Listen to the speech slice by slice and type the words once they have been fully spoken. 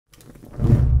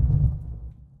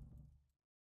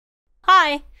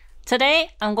Hi!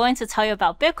 Today, I'm going to tell you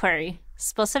about BigQuery,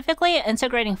 specifically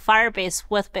integrating Firebase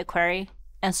with BigQuery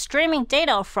and streaming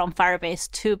data from Firebase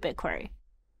to BigQuery.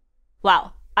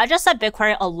 Wow, I just said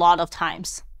BigQuery a lot of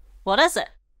times. What is it?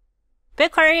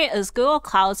 BigQuery is Google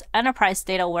Cloud's enterprise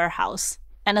data warehouse,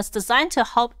 and it's designed to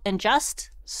help ingest,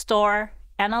 store,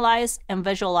 analyze, and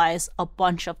visualize a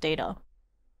bunch of data.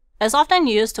 It's often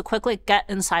used to quickly get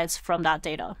insights from that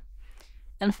data.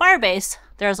 In Firebase,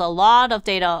 there's a lot of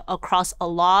data across a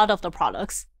lot of the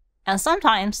products, and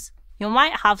sometimes you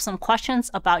might have some questions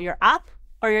about your app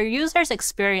or your users'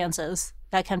 experiences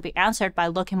that can be answered by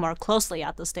looking more closely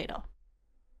at this data.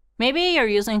 Maybe you're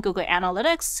using Google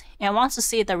Analytics and want to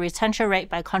see the retention rate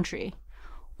by country,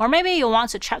 or maybe you want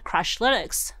to check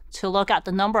Crashlytics to look at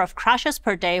the number of crashes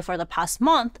per day for the past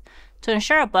month to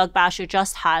ensure a bug bash you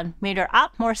just had made your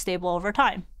app more stable over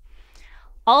time.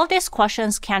 All of these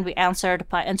questions can be answered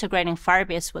by integrating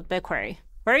Firebase with BigQuery,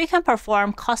 where you can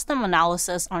perform custom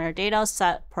analysis on your data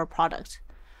set per product.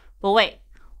 But wait,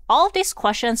 all of these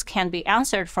questions can be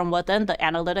answered from within the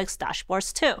analytics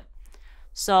dashboards too.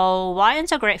 So why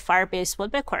integrate Firebase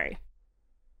with BigQuery?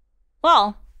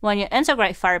 Well, when you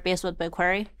integrate Firebase with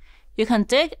BigQuery, you can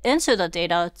dig into the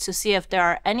data to see if there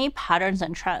are any patterns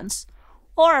and trends,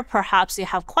 or perhaps you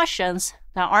have questions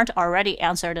that aren't already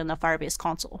answered in the Firebase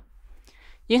console.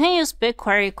 You can use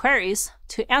BigQuery queries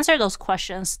to answer those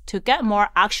questions to get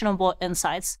more actionable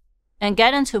insights and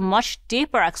get into much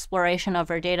deeper exploration of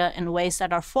your data in ways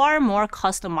that are far more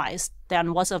customized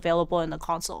than what's available in the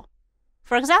console.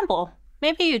 For example,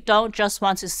 maybe you don't just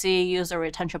want to see user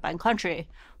retention by country,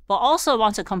 but also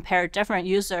want to compare different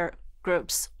user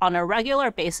groups on a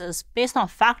regular basis based on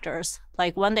factors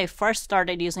like when they first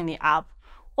started using the app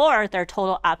or their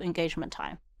total app engagement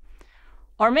time.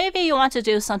 Or maybe you want to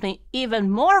do something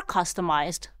even more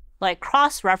customized, like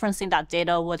cross-referencing that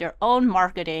data with your own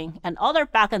marketing and other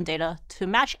backend data to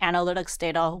match analytics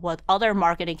data with other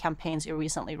marketing campaigns you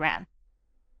recently ran.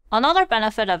 Another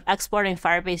benefit of exporting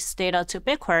Firebase data to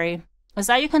BigQuery is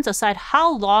that you can decide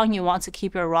how long you want to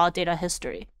keep your raw data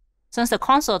history, since the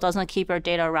console doesn't keep your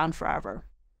data around forever.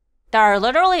 There are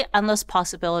literally endless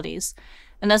possibilities,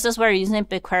 and this is where using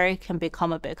BigQuery can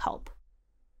become a big help.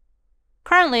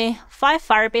 Currently, 5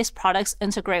 Firebase products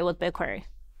integrate with BigQuery: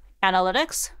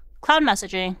 Analytics, Cloud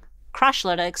Messaging,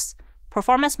 Crashlytics,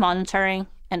 Performance Monitoring,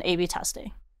 and A/B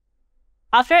Testing.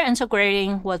 After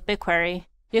integrating with BigQuery,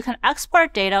 you can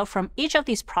export data from each of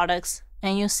these products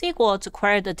and use SQL to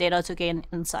query the data to gain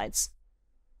insights.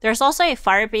 There's also a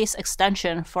Firebase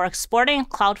extension for exporting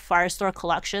Cloud Firestore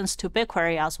collections to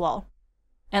BigQuery as well.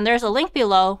 And there's a link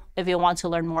below if you want to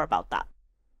learn more about that.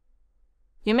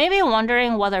 You may be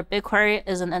wondering whether BigQuery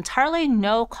is an entirely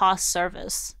no-cost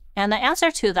service, and the answer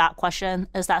to that question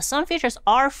is that some features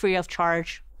are free of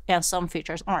charge and some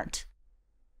features aren't.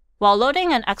 While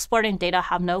loading and exporting data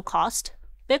have no cost,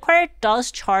 BigQuery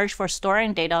does charge for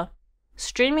storing data,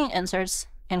 streaming inserts,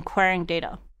 and querying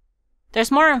data. There's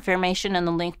more information in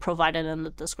the link provided in the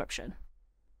description.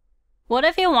 What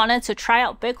if you wanted to try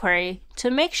out BigQuery to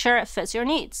make sure it fits your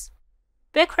needs?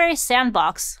 BigQuery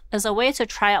Sandbox is a way to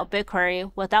try out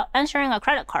BigQuery without entering a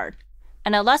credit card,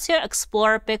 and it lets you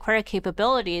explore BigQuery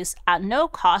capabilities at no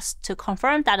cost to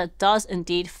confirm that it does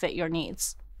indeed fit your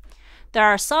needs. There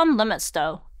are some limits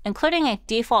though, including a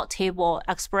default table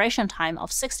expiration time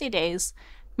of 60 days,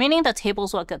 meaning the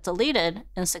tables will get deleted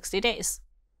in 60 days.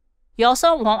 You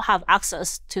also won't have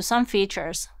access to some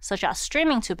features, such as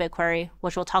streaming to BigQuery,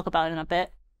 which we'll talk about in a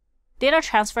bit, data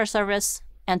transfer service,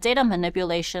 and data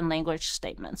manipulation language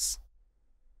statements.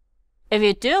 If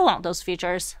you do want those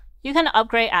features, you can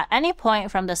upgrade at any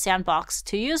point from the sandbox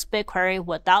to use BigQuery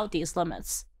without these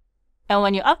limits. And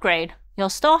when you upgrade, you'll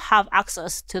still have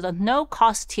access to the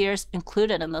no-cost tiers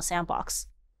included in the sandbox.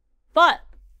 But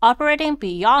operating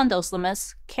beyond those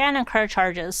limits can incur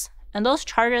charges, and those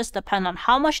charges depend on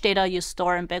how much data you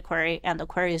store in BigQuery and the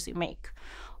queries you make,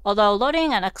 although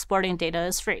loading and exporting data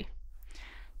is free.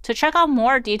 To check out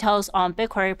more details on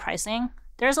BigQuery pricing,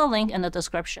 there's a link in the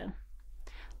description.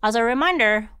 As a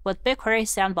reminder, with BigQuery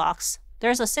Sandbox,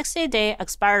 there's a 60-day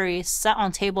expiry set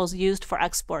on tables used for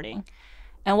exporting.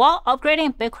 And while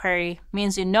upgrading BigQuery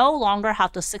means you no longer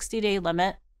have the 60-day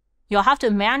limit, you'll have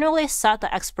to manually set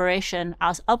the expiration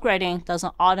as upgrading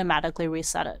doesn't automatically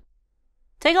reset it.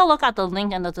 Take a look at the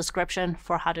link in the description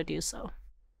for how to do so.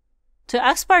 To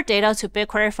export data to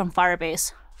BigQuery from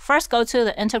Firebase, first go to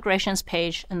the integrations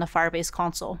page in the Firebase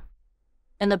console.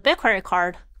 In the BigQuery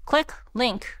card, click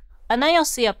Link, and then you'll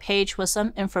see a page with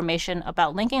some information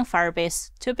about linking Firebase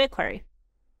to BigQuery.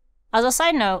 As a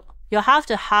side note, you'll have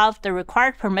to have the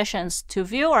required permissions to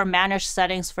view or manage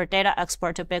settings for data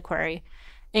export to BigQuery,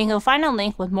 and you can find a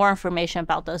link with more information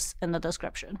about this in the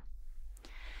description.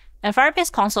 In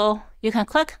Firebase console, you can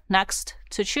click Next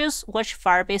to choose which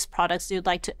Firebase products you'd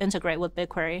like to integrate with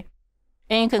BigQuery,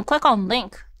 and you can click on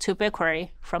Link to BigQuery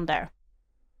from there.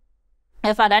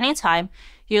 If at any time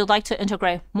you'd like to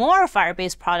integrate more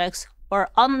Firebase products or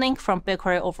unlink from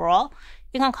BigQuery overall,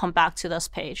 you can come back to this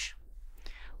page.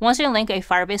 Once you link a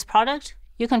Firebase product,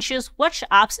 you can choose which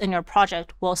apps in your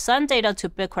project will send data to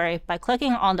BigQuery by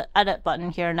clicking on the Edit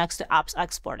button here next to Apps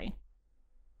Exporting.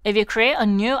 If you create a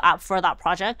new app for that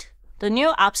project, the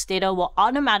new app's data will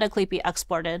automatically be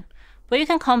exported, but you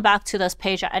can come back to this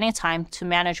page at any time to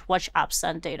manage which apps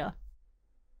send data.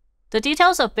 The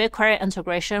details of BigQuery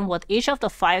integration with each of the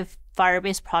 5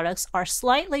 Firebase products are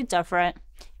slightly different,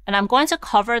 and I'm going to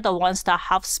cover the ones that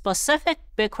have specific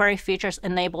BigQuery features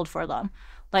enabled for them,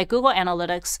 like Google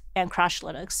Analytics and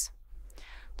Crashlytics.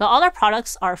 The other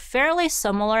products are fairly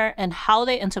similar in how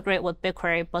they integrate with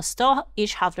BigQuery, but still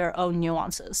each have their own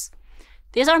nuances.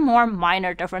 These are more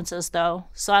minor differences though,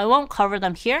 so I won't cover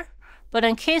them here, but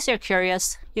in case you're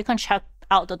curious, you can check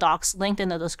out the docs linked in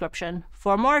the description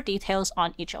for more details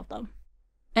on each of them.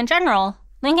 In general,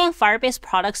 linking Firebase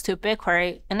products to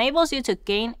BigQuery enables you to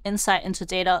gain insight into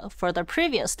data for the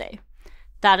previous day.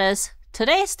 That is,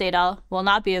 today's data will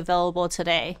not be available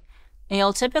today, and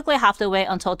you'll typically have to wait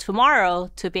until tomorrow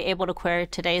to be able to query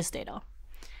today's data.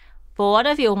 But what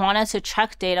if you wanted to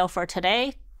check data for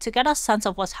today to get a sense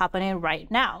of what's happening right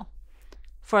now?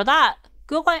 For that,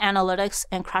 Google Analytics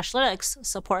and Crashlytics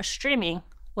support streaming,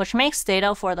 which makes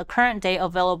data for the current day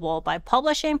available by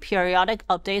publishing periodic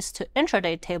updates to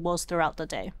intraday tables throughout the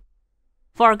day.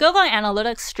 For Google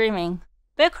Analytics streaming,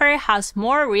 BigQuery has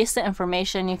more recent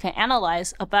information you can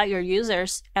analyze about your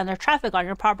users and their traffic on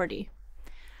your property.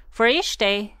 For each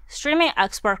day, Streaming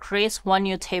Export creates one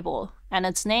new table, and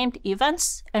it's named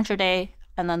Events, Intraday,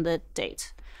 and then the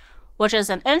date, which is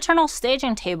an internal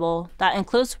staging table that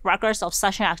includes records of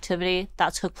session activity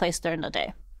that took place during the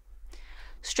day.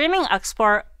 Streaming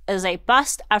Export is a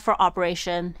best effort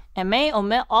operation and may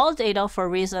omit all data for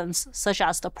reasons such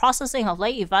as the processing of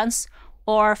late events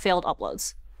or failed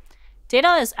uploads.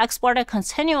 Data is exported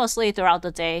continuously throughout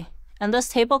the day, and this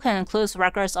table can include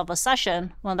records of a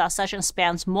session when that session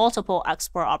spans multiple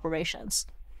export operations.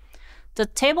 The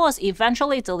table is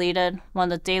eventually deleted when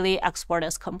the daily export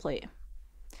is complete.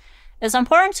 It's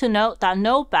important to note that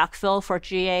no backfill for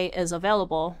GA is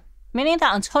available, meaning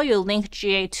that until you link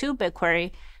GA to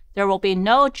BigQuery, there will be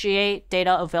no GA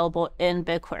data available in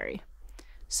BigQuery.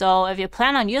 So if you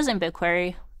plan on using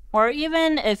BigQuery, or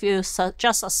even if you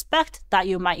just suspect that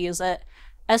you might use it,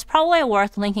 it's probably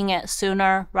worth linking it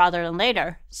sooner rather than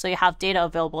later, so you have data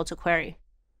available to query.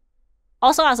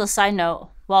 Also, as a side note,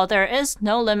 while there is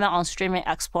no limit on streaming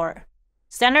export,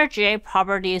 standard GA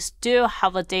properties do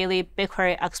have a daily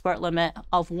BigQuery export limit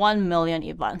of 1 million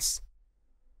events.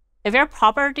 If your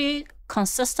property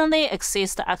consistently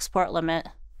exceeds the export limit,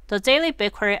 the daily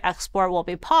BigQuery export will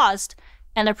be paused,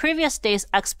 and the previous day's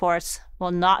exports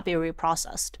will not be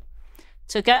reprocessed.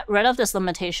 To get rid of this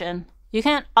limitation, you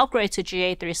can upgrade to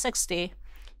GA 360,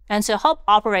 and to help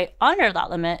operate under that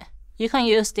limit, you can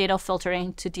use data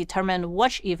filtering to determine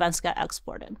which events get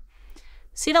exported.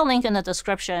 See the link in the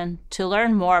description to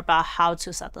learn more about how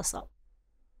to set this up.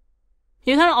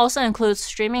 You can also include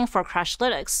streaming for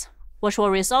Crashlytics, which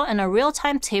will result in a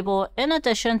real-time table in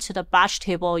addition to the batch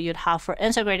table you'd have for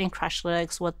integrating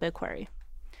Crashlytics with BigQuery.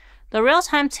 The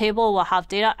real-time table will have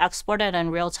data exported in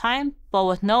real time, but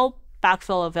with no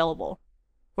backfill available,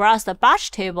 whereas the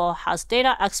batch table has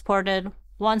data exported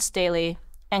once daily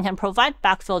and can provide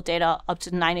backfill data up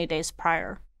to 90 days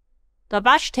prior. The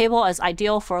batch table is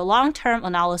ideal for long-term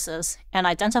analysis and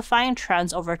identifying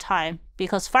trends over time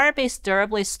because Firebase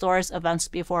durably stores events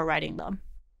before writing them.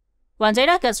 When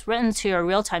data gets written to your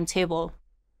real-time table,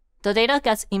 the data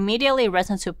gets immediately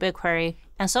written to BigQuery,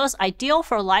 and so is ideal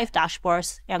for live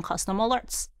dashboards and custom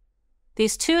alerts.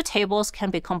 These two tables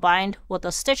can be combined with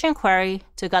a stitching query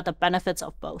to get the benefits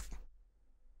of both.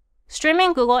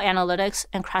 Streaming Google Analytics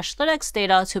and Crashlytics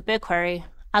data to BigQuery,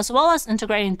 as well as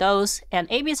integrating those and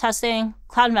A/B testing,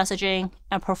 cloud messaging,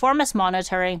 and performance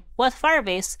monitoring with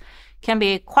Firebase can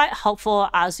be quite helpful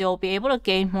as you'll be able to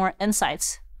gain more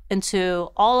insights into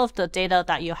all of the data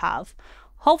that you have,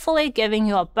 hopefully giving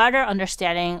you a better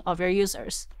understanding of your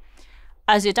users.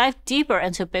 As you dive deeper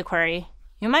into BigQuery,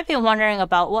 you might be wondering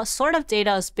about what sort of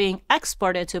data is being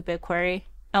exported to BigQuery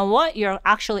and what you're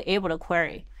actually able to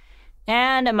query.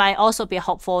 And it might also be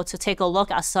helpful to take a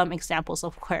look at some examples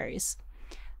of queries.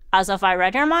 As if I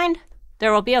read your mind,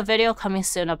 there will be a video coming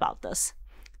soon about this.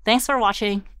 Thanks for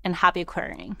watching and happy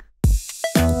querying.